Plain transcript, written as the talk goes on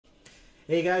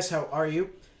Hey guys, how are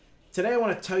you? Today I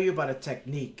want to tell you about a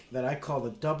technique that I call the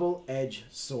double-edged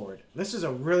sword. This is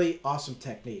a really awesome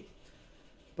technique.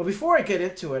 But before I get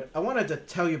into it, I wanted to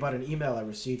tell you about an email I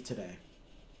received today.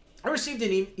 I received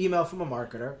an email from a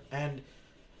marketer, and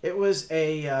it was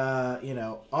a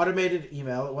automated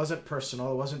email. It wasn't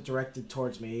personal. It wasn't directed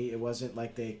towards me. It wasn't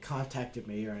like they contacted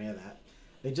me or any of that.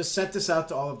 They just sent this out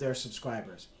to all of their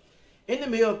subscribers. In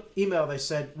the email, they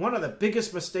said, one of the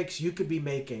biggest mistakes you could be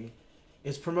making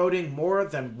is promoting more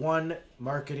than one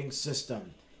marketing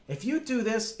system. If you do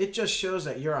this, it just shows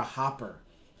that you're a hopper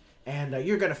and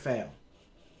you're going to fail.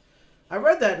 I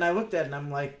read that and I looked at it and I'm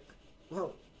like,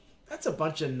 well, that's a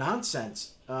bunch of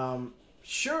nonsense.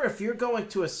 Sure, if you're going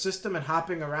to a system and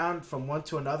hopping around from one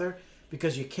to another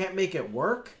because you can't make it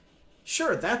work,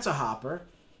 sure, that's a hopper.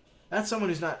 That's someone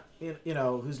who's not,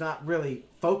 who's not really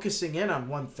focusing in on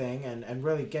one thing and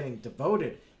really getting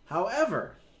devoted.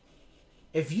 However,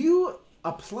 if you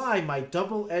apply my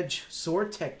double-edged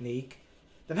sword technique,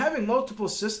 then having multiple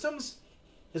systems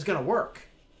is going to work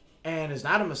and is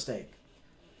not a mistake.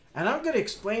 And I'm going to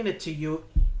explain it to you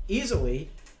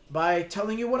easily by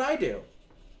telling you what I do.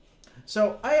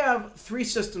 So I have 3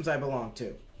 systems I belong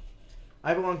to.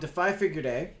 I belong to 5 Figure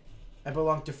Day, I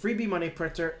belong to Freebie Money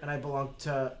Printer, and I belong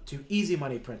to Easy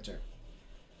Money Printer.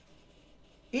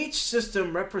 Each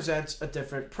system represents a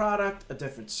different product, a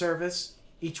different service.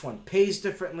 Each one pays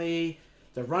differently.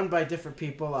 They're run by different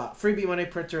people. Freebie Money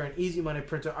Printer and Easy Money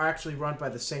Printer are actually run by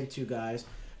the same 2 guys.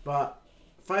 But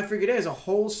 5 Figure Day is a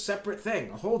whole separate thing,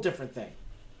 a whole different thing.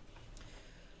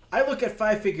 I look at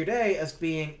 5 Figure Day as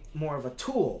being more of a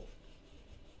tool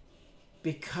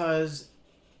because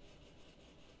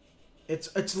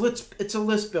it's a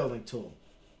list building tool.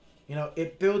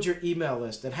 It builds your email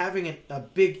list, and having a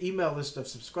big email list of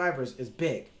subscribers is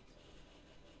big.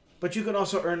 But you can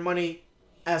also earn money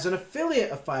as an affiliate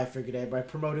of 5 Figure Day by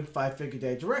promoting 5 Figure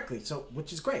Day directly,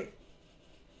 which is great.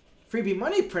 Freebie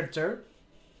Money Printer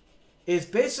is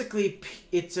basically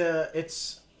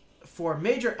it's for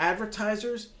major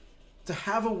advertisers to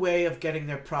have a way of getting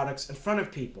their products in front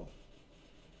of people,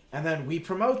 and then we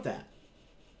promote that.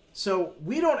 So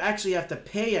we don't actually have to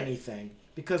pay anything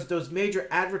because those major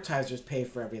advertisers pay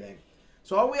for everything.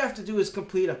 So all we have to do is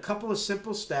complete a couple of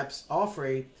simple steps, all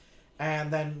free,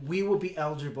 and then we will be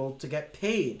eligible to get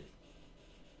paid.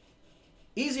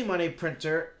 Easy Money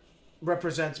Printer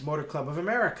represents Motor Club of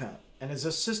America and is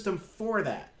a system for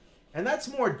that. And that's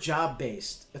more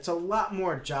job-based. It's a lot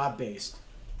more job-based.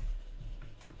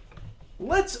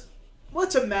 Let's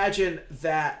imagine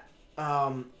that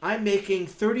I'm making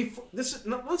 34. Let's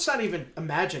not even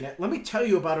imagine it. Let me tell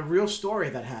you about a real story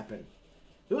that happened.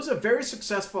 There was a very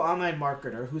successful online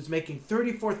marketer who's making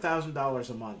 $34,000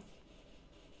 a month.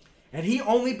 And he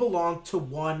only belonged to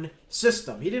one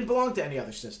system. He didn't belong to any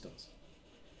other systems.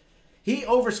 He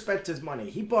overspent his money.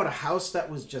 He bought a house that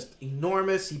was just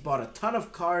enormous. He bought a ton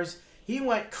of cars. He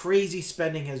went crazy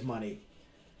spending his money.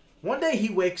 One day he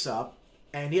wakes up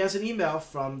and he has an email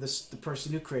from the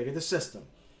person who created the system.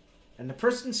 And the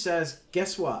person says,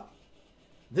 guess what?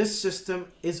 This system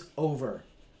is over.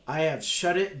 I have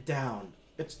shut it down.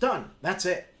 It's done. That's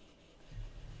it.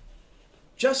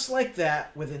 Just like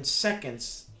that, within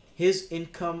seconds, his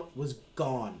income was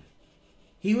gone.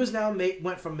 He was now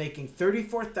went from making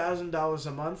 $34,000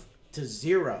 a month to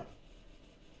 0.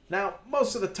 Now,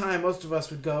 most of the time, most of us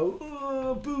would go,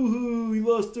 oh, boo-hoo, he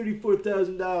lost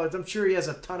 $34,000. I'm sure he has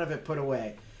a ton of it put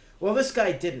away. Well, this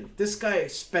guy didn't. This guy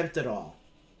spent it all.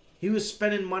 He was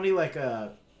spending money like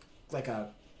a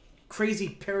crazy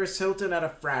Paris Hilton at a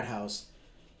frat house.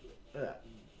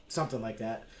 Something like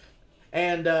that.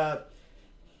 And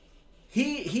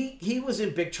he was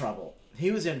in big trouble. He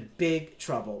was in big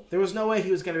trouble. There was no way he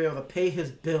was going to be able to pay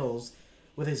his bills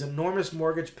with his enormous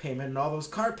mortgage payment and all those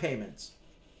car payments.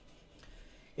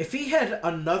 If he had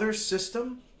another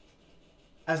system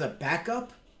as a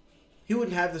backup, he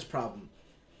wouldn't have this problem.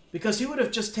 Because he would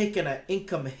have just taken an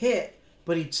income hit,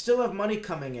 but he'd still have money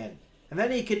coming in. And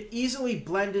then he could easily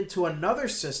blend into another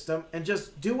system and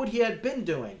just do what he had been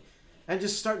doing. And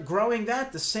just start growing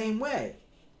that the same way.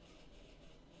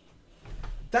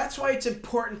 That's why it's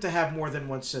important to have more than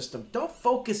one system. Don't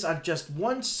focus on just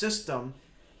one system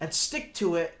and stick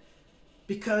to it,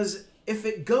 because if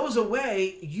it goes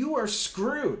away, you are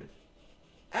screwed.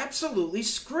 Absolutely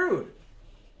screwed.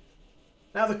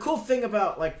 Now, the cool thing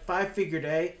about 5 Figure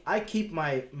Day, I keep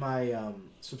my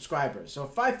subscribers. So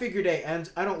if 5 Figure Day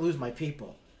ends, I don't lose my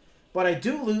people. But I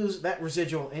do lose that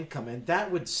residual income, and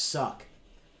that would suck.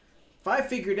 5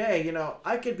 Figure Day,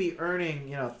 I could be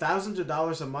earning, thousands of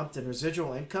dollars a month in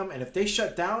residual income, and if they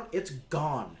shut down, it's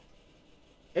gone.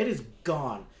 It is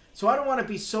gone. So I don't want to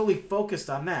be solely focused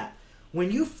on that.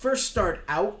 When you first start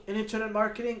out in internet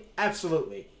marketing,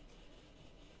 absolutely.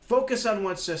 Focus on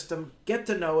one system, get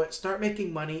to know it, start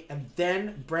making money, and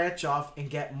then branch off and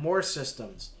get more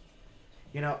systems.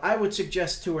 I would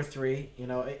suggest 2 or 3.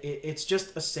 It's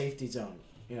just a safety zone.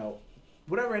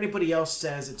 Whatever anybody else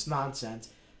says, it's nonsense.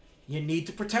 You need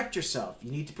to protect yourself.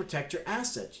 You need to protect your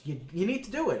assets. You need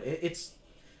to do it. It's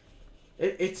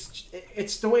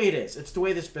the way it is. It's the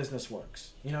way this business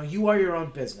works. You are your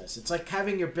own business. It's like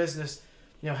having your business,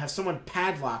 have someone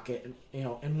padlock it,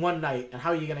 in one night, and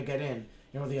how are you going to get in?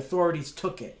 The authorities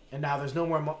took it, and now there's no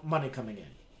more money coming in.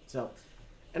 So,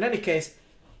 in any case,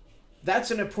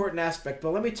 that's an important aspect.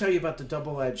 But let me tell you about the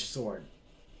double-edged sword.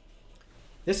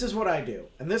 This is what I do,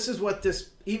 and this is what this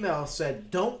email said.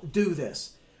 Don't do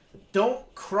this.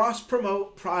 Don't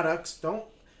cross-promote products. Don't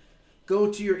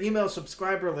go to your email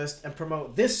subscriber list and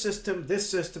promote this system, and this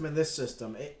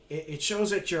system. It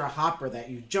shows that you're a hopper, that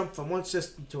you jump from one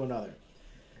system to another.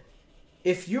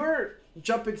 If you're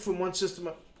jumping from one system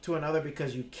to another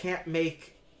because you can't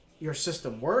make your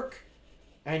system work,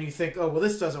 and you think, oh, well,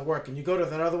 this doesn't work, and you go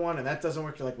to another one and that doesn't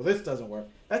work, you're like, well, this doesn't work.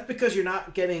 That's because you're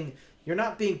not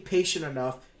being patient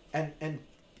enough and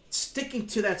sticking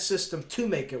to that system to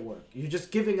make it work. You're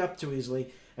just giving up too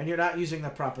easily, and you're not using the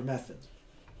proper methods.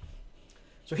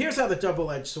 So here's how the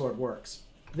double-edged sword works.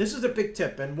 This is a big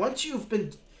tip, and once you've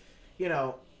been,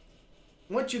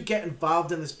 once you get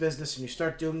involved in this business and you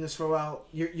start doing this for a while,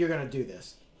 you're going to do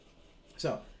this.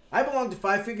 So I belong to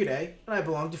 5 Figure Day, and I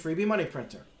belong to Freebie Money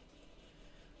Printer.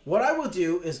 What I will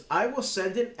do is I will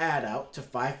send an ad out to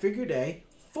 5 Figure Day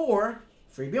for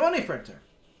Freebie Money Printer.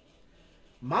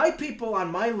 My people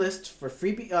on my list for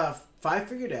 5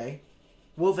 Figure Day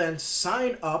will then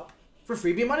sign up for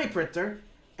Freebie Money Printer,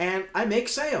 and I make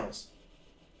sales.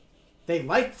 They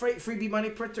like Freebie Money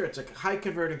Printer. It's a high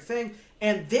converting thing,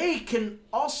 and they can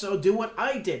also do what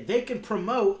I did. They can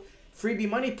promote Freebie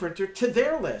Money Printer to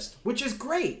their list, which is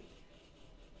great.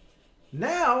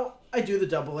 Now I do the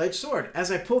double-edged sword.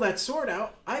 As I pull that sword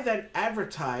out, I then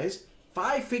advertise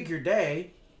 5 Figure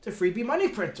Day to Freebie Money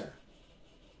Printer.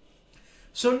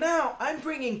 So now I'm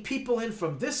bringing people in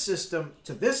from this system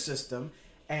to this system,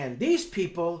 and these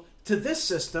people to this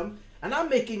system, and I'm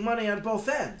making money on both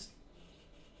ends.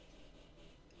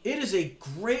 It is a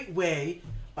great way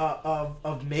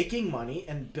of making money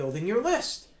and building your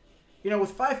list.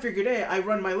 With 5 Figure Day, I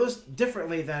run my list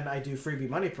differently than I do Freebie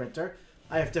Money Printer.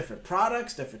 I have different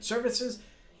products, different services.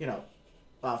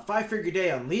 5 Figure Day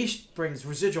Unleashed brings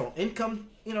residual income,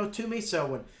 to me. So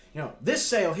when, this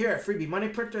sale here at Freebie Money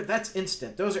Printer, that's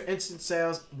instant. Those are instant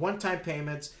sales, one-time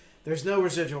payments. There's no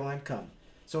residual income.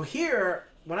 So here,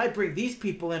 when I bring these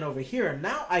people in over here,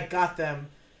 now I got them,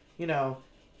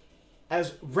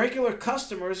 as regular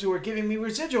customers who are giving me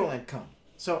residual income.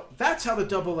 So that's how the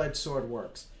double-edged sword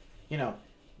works.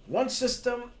 One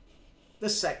system,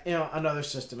 another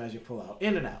system as you pull out,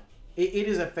 in and out. It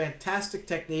is a fantastic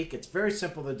technique. It's very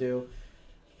simple to do.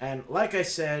 And like I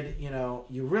said,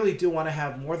 you really do want to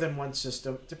have more than one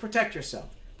system to protect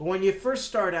yourself. But when you first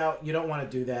start out, you don't want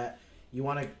to do that. You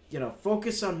want to,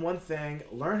 focus on one thing,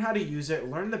 learn how to use it,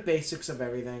 learn the basics of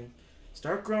everything,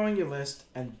 start growing your list,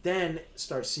 and then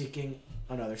start seeking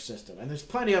another system. And there's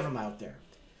plenty of them out there.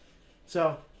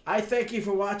 So I thank you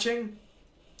for watching.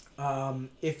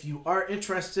 If you are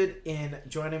interested in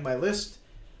joining my list,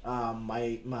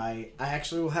 I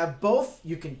actually will have both.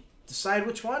 You can decide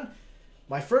which one.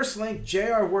 My first link,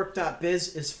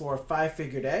 jrwork.biz, is for 5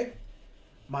 Figure Day.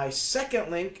 My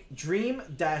second link,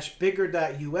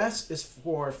 dream-bigger.us, is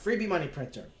for Freebie Money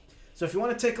Printer. So if you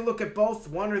want to take a look at both,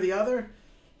 one or the other,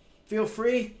 feel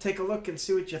free, take a look and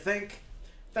see what you think.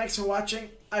 Thanks for watching.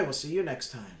 I will see you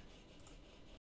next time.